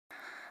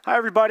Hi,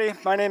 everybody.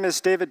 My name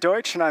is David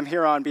Deutsch, and I'm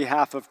here on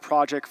behalf of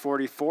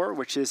project44,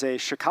 which is a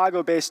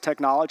Chicago-based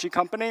technology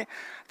company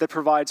that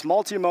provides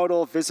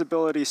multimodal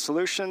visibility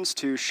solutions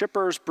to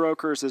shippers,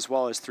 brokers, as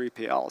well as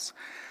 3PLs.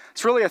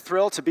 It's really a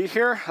thrill to be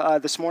here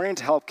this morning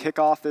to help kick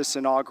off this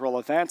inaugural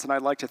event, and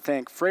I'd like to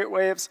thank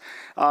FreightWaves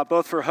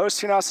both for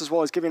hosting us as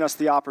well as giving us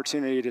the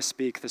opportunity to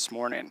speak this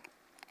morning.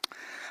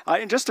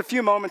 In just a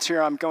few moments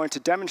here, I'm going to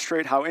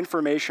demonstrate how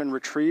information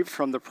retrieved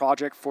from the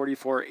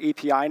project44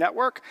 API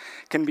network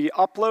can be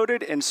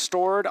uploaded and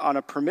stored on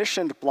a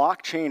permissioned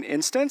blockchain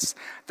instance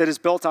that is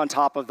built on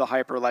top of the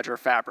Hyperledger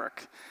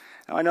fabric.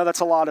 Now, I know that's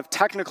a lot of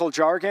technical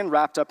jargon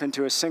wrapped up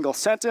into a single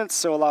sentence,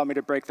 so allow me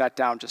to break that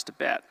down just a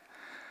bit.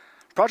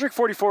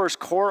 project44's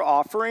core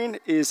offering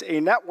is a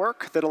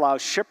network that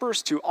allows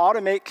shippers to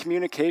automate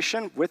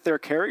communication with their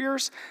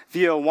carriers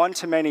via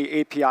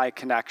one-to-many API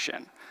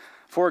connection.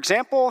 For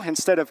example,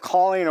 instead of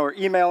calling or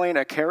emailing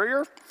a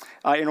carrier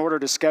in order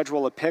to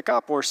schedule a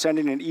pickup or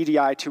sending an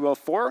EDI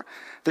 204,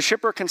 the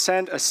shipper can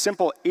send a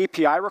simple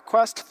API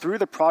request through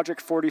the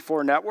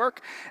project44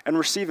 network and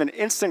receive an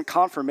instant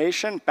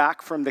confirmation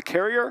back from the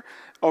carrier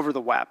over the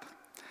web.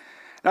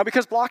 Now,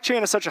 because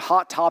blockchain is such a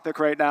hot topic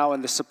right now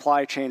in the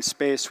supply chain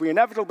space, we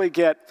inevitably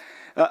get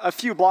a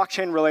few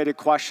blockchain-related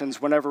questions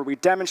whenever we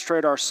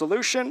demonstrate our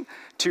solution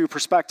to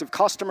prospective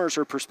customers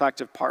or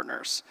prospective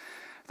partners.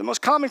 The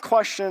most common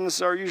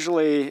questions are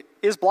usually,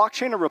 is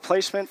blockchain a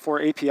replacement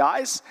for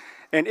APIs?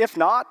 And if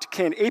not,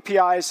 can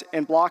APIs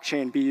and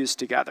blockchain be used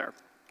together?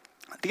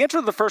 The answer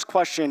to the first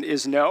question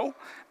is no.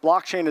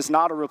 Blockchain is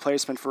not a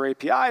replacement for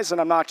APIs,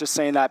 and I'm not just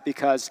saying that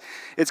because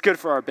it's good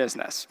for our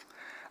business.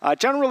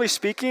 Generally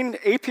speaking,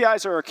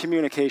 APIs are a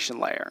communication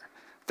layer.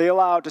 They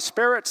allow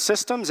disparate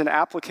systems and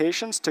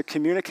applications to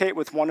communicate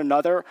with one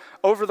another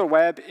over the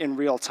web in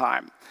real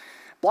time.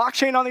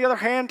 Blockchain, on the other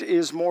hand,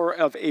 is more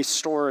of a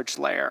storage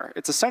layer.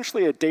 It's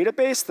essentially a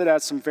database that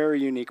has some very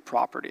unique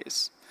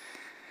properties.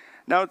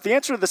 Now, the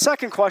answer to the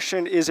second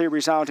question is a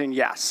resounding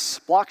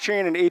yes.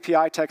 Blockchain and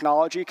API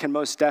technology can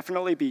most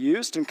definitely be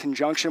used in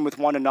conjunction with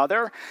one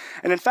another.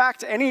 And in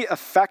fact, any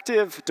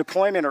effective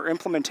deployment or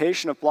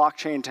implementation of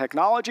blockchain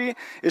technology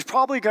is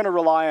probably going to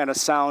rely on a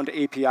sound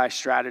API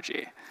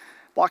strategy.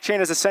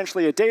 Blockchain is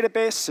essentially a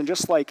database, and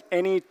just like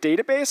any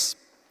database,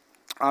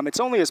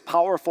 it's only as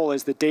powerful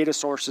as the data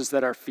sources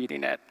that are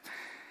feeding it.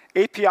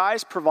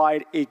 APIs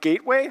provide a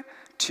gateway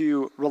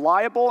to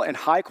reliable and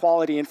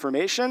high-quality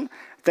information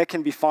that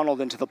can be funneled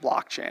into the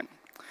blockchain.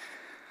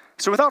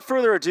 So without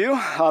further ado,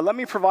 let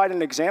me provide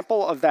an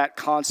example of that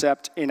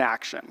concept in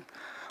action.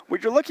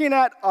 What you're looking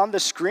at on the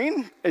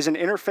screen is an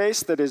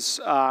interface that is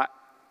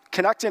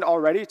connected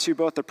already to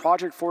both the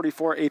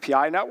project44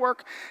 API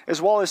network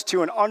as well as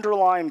to an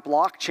underlying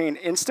blockchain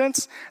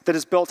instance that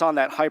is built on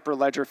that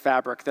Hyperledger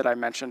fabric that I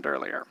mentioned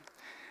earlier.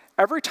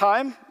 Every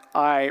time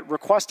I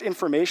request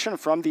information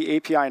from the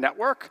API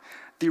network,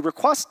 the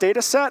request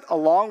dataset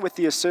along with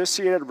the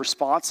associated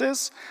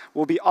responses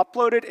will be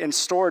uploaded and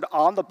stored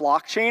on the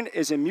blockchain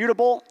as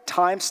immutable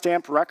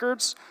timestamped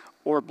records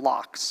or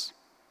blocks.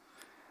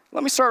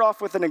 Let me start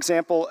off with an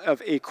example of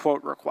a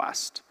quote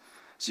request.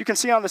 So you can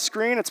see on the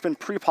screen, it's been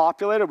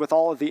pre-populated with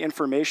all of the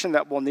information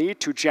that we'll need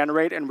to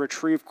generate and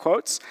retrieve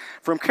quotes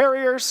from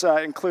carriers,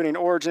 including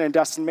origin and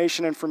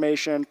destination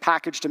information,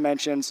 package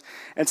dimensions,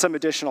 and some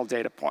additional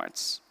data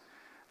points.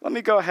 Let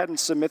me go ahead and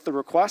submit the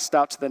request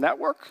out to the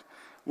network.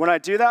 When I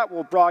do that,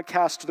 we'll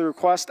broadcast the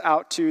request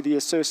out to the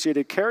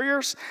associated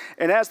carriers,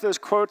 and as those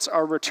quotes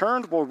are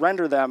returned, we'll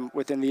render them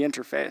within the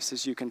interface,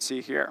 as you can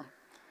see here.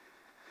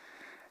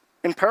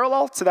 In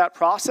parallel to that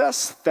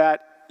process,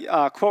 that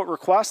quote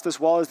request as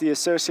well as the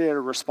associated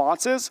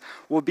responses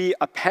will be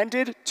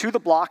appended to the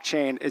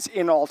blockchain as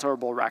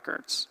inalterable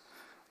records.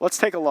 Let's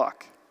take a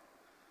look.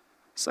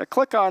 So I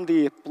click on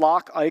the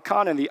block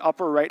icon in the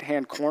upper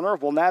right-hand corner.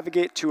 We'll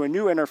navigate to a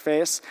new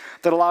interface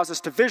that allows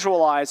us to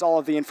visualize all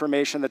of the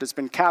information that has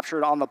been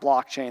captured on the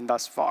blockchain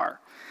thus far.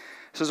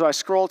 So as I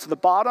scroll to the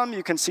bottom,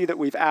 you can see that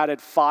we've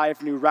added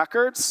 5 new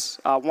records,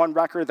 1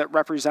 record that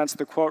represents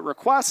the quote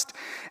request,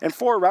 and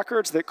 4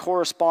 records that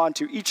correspond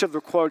to each of the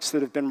quotes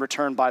that have been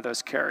returned by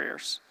those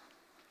carriers.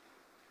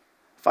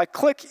 If I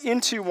click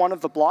into one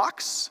of the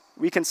blocks,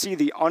 we can see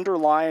the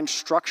underlying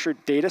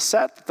structured data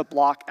set that the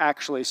block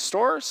actually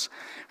stores.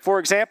 For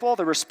example,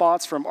 the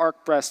response from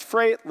ArcBest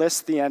Freight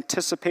lists the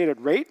anticipated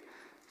rate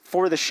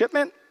for the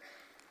shipment,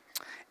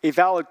 a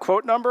valid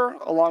quote number,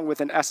 along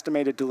with an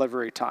estimated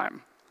delivery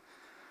time.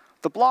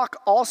 The block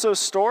also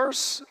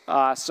stores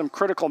some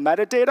critical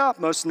metadata,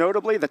 most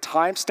notably the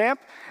timestamp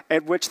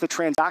at which the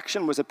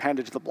transaction was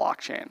appended to the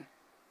blockchain.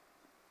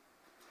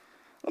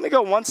 Let me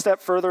go one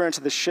step further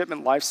into the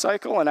shipment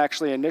lifecycle and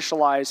actually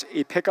initialize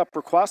a pickup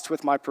request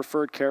with my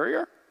preferred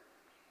carrier.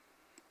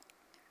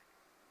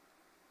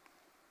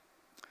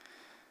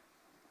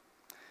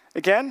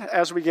 Again,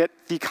 as we get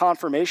the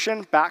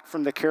confirmation back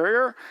from the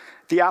carrier,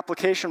 the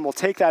application will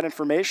take that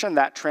information,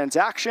 that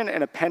transaction,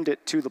 and append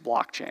it to the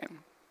blockchain.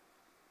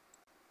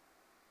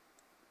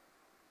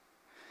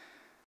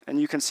 And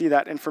you can see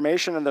that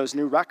information in those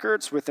new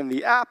records within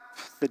the app,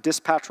 the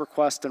dispatch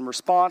request and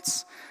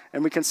response,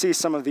 and we can see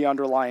some of the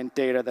underlying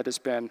data that has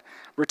been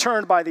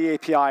returned by the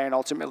API and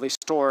ultimately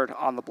stored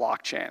on the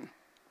blockchain.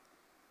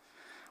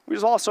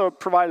 We've also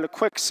provided a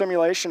quick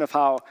simulation of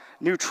how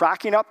new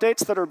tracking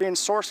updates that are being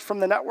sourced from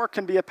the network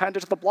can be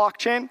appended to the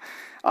blockchain.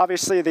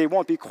 Obviously, they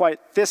won't be quite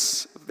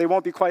this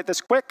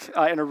quick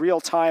in a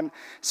real-time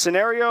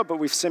scenario, but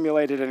we've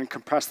simulated it and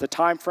compressed the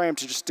time frame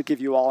just to give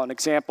you all an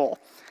example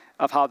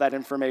of how that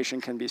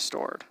information can be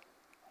stored.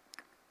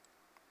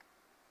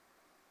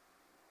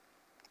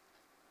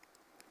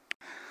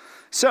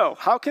 So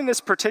how can this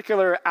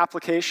particular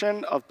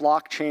application of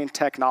blockchain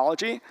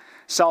technology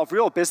solve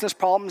real business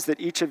problems that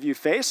each of you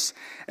face?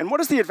 And what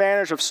is the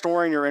advantage of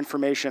storing your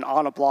information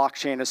on a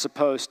blockchain as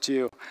opposed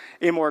to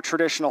a more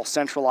traditional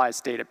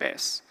centralized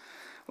database?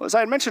 Well, as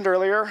I had mentioned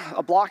earlier,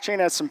 a blockchain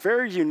has some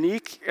very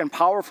unique and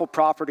powerful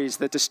properties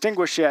that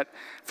distinguish it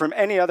from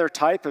any other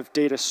type of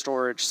data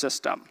storage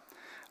system.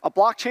 A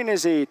blockchain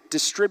is a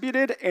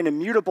distributed and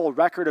immutable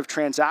record of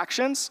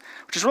transactions,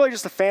 which is really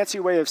just a fancy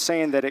way of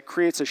saying that it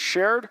creates a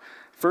shared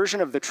version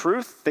of the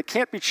truth that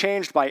can't be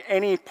changed by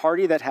any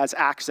party that has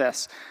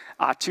access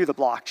to the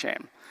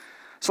blockchain.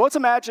 So let's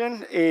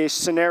imagine a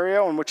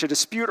scenario in which a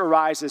dispute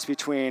arises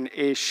between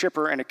a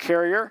shipper and a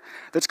carrier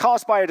that's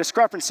caused by a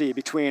discrepancy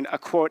between a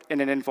quote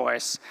and an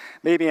invoice.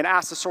 Maybe an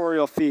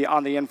accessorial fee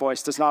on the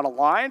invoice does not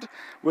align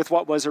with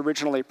what was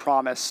originally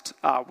promised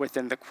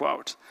within the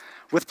quote.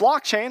 With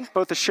blockchain,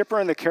 both the shipper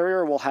and the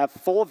carrier will have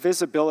full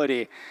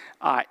visibility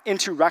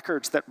into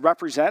records that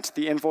represent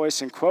the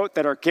invoice and quote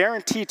that are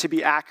guaranteed to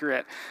be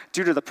accurate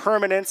due to the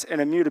permanence and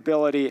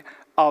immutability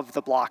of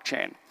the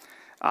blockchain.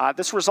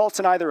 This results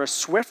in either a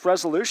swift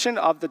resolution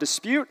of the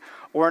dispute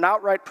or an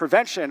outright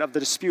prevention of the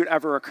dispute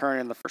ever occurring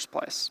in the first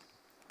place.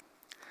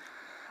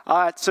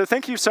 So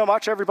thank you so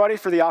much, everybody,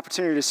 for the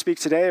opportunity to speak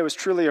today. It was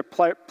truly a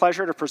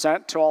pleasure to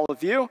present to all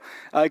of you.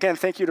 Again,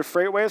 thank you to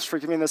FreightWaves for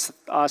giving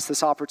us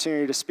this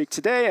opportunity to speak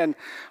today. And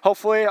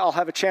hopefully, I'll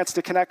have a chance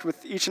to connect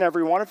with each and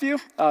every one of you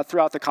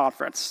throughout the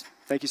conference.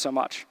 Thank you so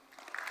much.